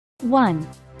1.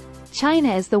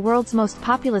 China is the world's most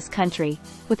populous country,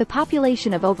 with a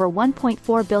population of over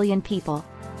 1.4 billion people.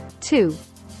 2.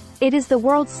 It is the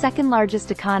world's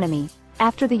second-largest economy,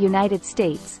 after the United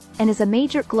States, and is a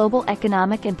major global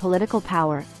economic and political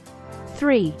power.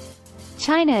 3.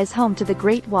 China is home to the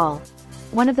Great Wall,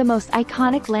 one of the most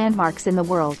iconic landmarks in the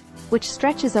world, which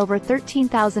stretches over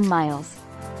 13,000 miles.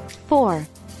 4.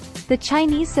 The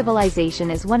Chinese civilization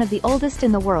is one of the oldest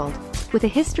in the world, with a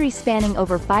history spanning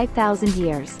over 5,000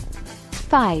 years.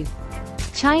 5.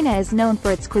 China is known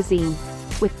for its cuisine,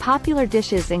 with popular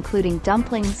dishes including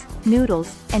dumplings,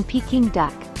 noodles, and Peking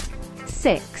duck.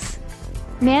 6.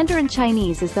 Mandarin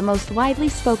Chinese is the most widely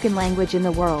spoken language in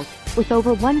the world, with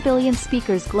over 1 billion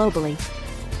speakers globally.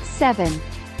 7.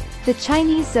 The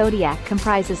Chinese Zodiac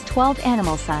comprises 12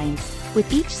 animal signs,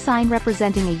 with each sign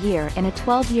representing a year in a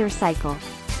 12-year cycle.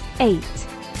 8.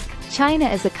 China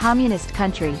is a communist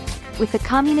country, with the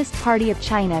Communist Party of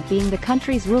China being the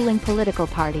country's ruling political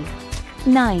party.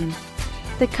 9.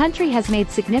 The country has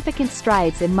made significant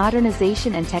strides in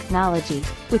modernization and technology,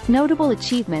 with notable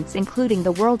achievements including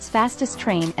the world's fastest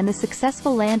train and the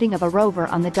successful landing of a rover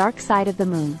on the dark side of the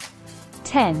moon.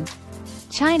 10.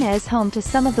 China is home to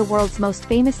some of the world's most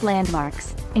famous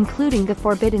landmarks, including the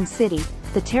Forbidden City,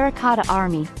 the Terracotta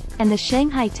Army, and the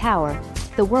Shanghai Tower,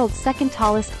 the world's second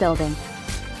tallest building.